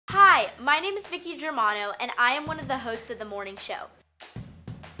Hi, my name is Vicky Germano, and I am one of the hosts of the morning show.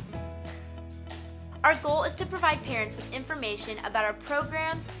 Our goal is to provide parents with information about our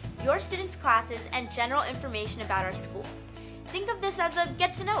programs, your students' classes, and general information about our school. Think of this as a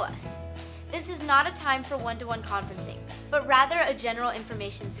get to know us. This is not a time for one-to-one conferencing, but rather a general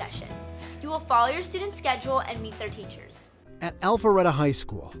information session. You will follow your student's schedule and meet their teachers. At Alpharetta High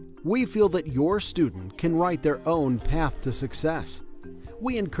School, we feel that your student can write their own path to success.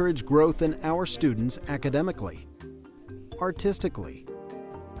 We encourage growth in our students academically, artistically,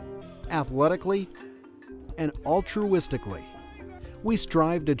 athletically, and altruistically. We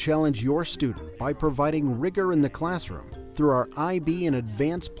strive to challenge your student by providing rigor in the classroom through our IB and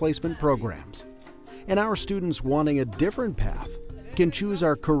advanced placement programs. And our students wanting a different path can choose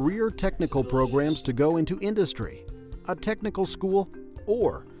our career technical programs to go into industry, a technical school,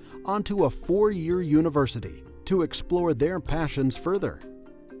 or onto a 4-year university to explore their passions further.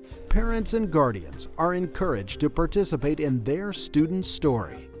 Parents and guardians are encouraged to participate in their student's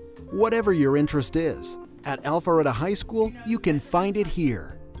story. Whatever your interest is, at Alpharetta High School, you can find it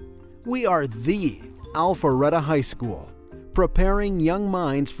here. We are the Alpharetta High School, preparing young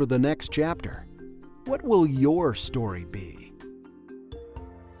minds for the next chapter. What will your story be?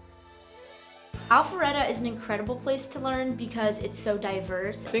 Alpharetta is an incredible place to learn because it's so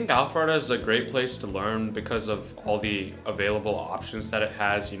diverse. I think Alpharetta is a great place to learn because of all the available options that it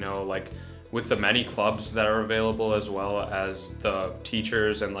has, like with the many clubs that are available, as well as the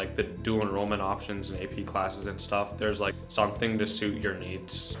teachers and like the dual enrollment options and AP classes and stuff. There's like something to suit your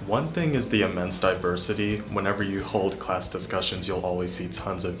needs. One thing is the immense diversity. Whenever you hold class discussions, you'll always see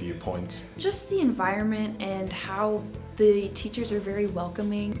tons of viewpoints. Just the environment and how the teachers are very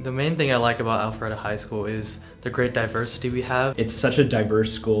welcoming. The main thing I like about Alpharetta High School is the great diversity we have. It's such a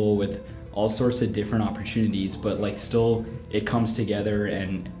diverse school with all sorts of different opportunities, but like still it comes together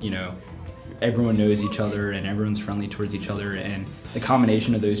and everyone knows each other and everyone's friendly towards each other, and the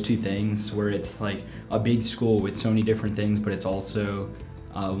combination of those two things where it's like a big school with so many different things, but it's also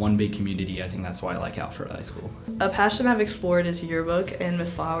one big community. I think that's why I like Alpharetta High School. A passion I've explored is yearbook, and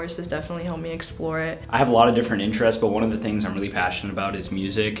Miss Flowers has definitely helped me explore it. I have a lot of different interests, but one of the things I'm really passionate about is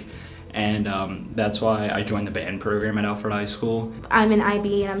music, and that's why I joined the band program at Alpharetta High School. I'm in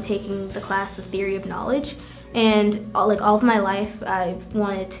IB and I'm taking the class, The Theory of Knowledge. And all of my life, I've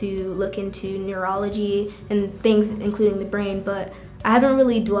wanted to look into neurology and things including the brain, but I haven't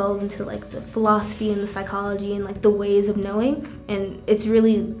really dwelled into the philosophy and the psychology and the ways of knowing. And it's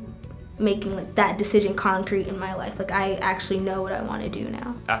really making that decision concrete in my life. I actually know what I want to do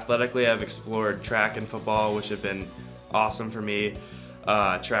now. Athletically, I've explored track and football, which have been awesome for me.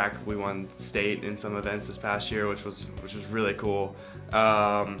 Track, we won state in some events this past year, which was really cool.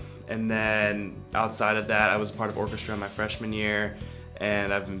 And then outside of that, I was a part of orchestra my freshman year,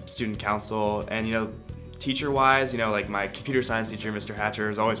 and I've been student council. And teacher-wise, like my computer science teacher, Mr. Hatcher,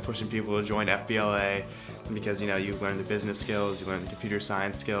 is always pushing people to join FBLA because you learn the business skills, you learn the computer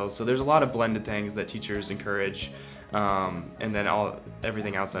science skills. So there's a lot of blended things that teachers encourage. And then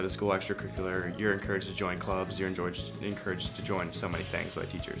everything outside of school, extracurricular, you're encouraged to join clubs, you're encouraged to join so many things by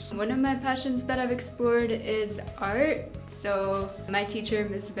teachers. One of my passions that I've explored is art, so my teacher,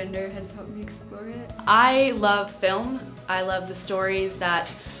 Ms. Bender, has helped me explore it. I love film. I love the stories that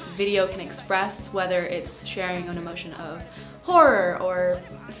video can express, whether it's sharing an emotion of horror or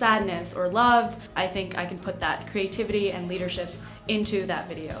sadness or love. I think I can put that creativity and leadership into that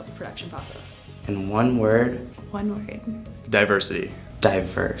video production process. In one word? One word. Diversity.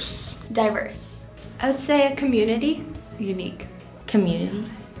 Diverse. Diverse. I would say a community. Unique. Community.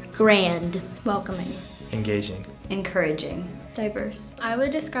 Grand. Welcoming. Engaging. Encouraging. Diverse. I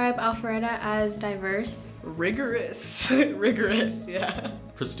would describe Alpharetta as diverse. Rigorous. Rigorous, yeah.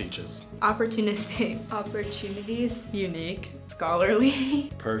 Prestigious. Opportunistic. Opportunities. Unique.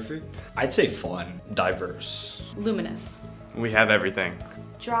 Scholarly. Perfect. I'd say fun. Diverse. Luminous. We have everything.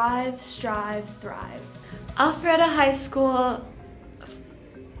 Drive, strive, thrive. Alpharetta High School,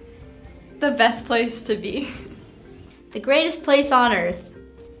 the best place to be. The greatest place on earth.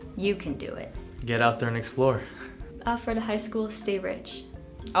 You can do it. Get out there and explore. Alpharetta High School, stay rich.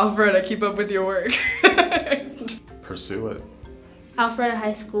 Alpharetta, keep up with your work. Pursue it. Alpharetta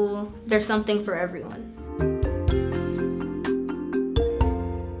High School, there's something for everyone.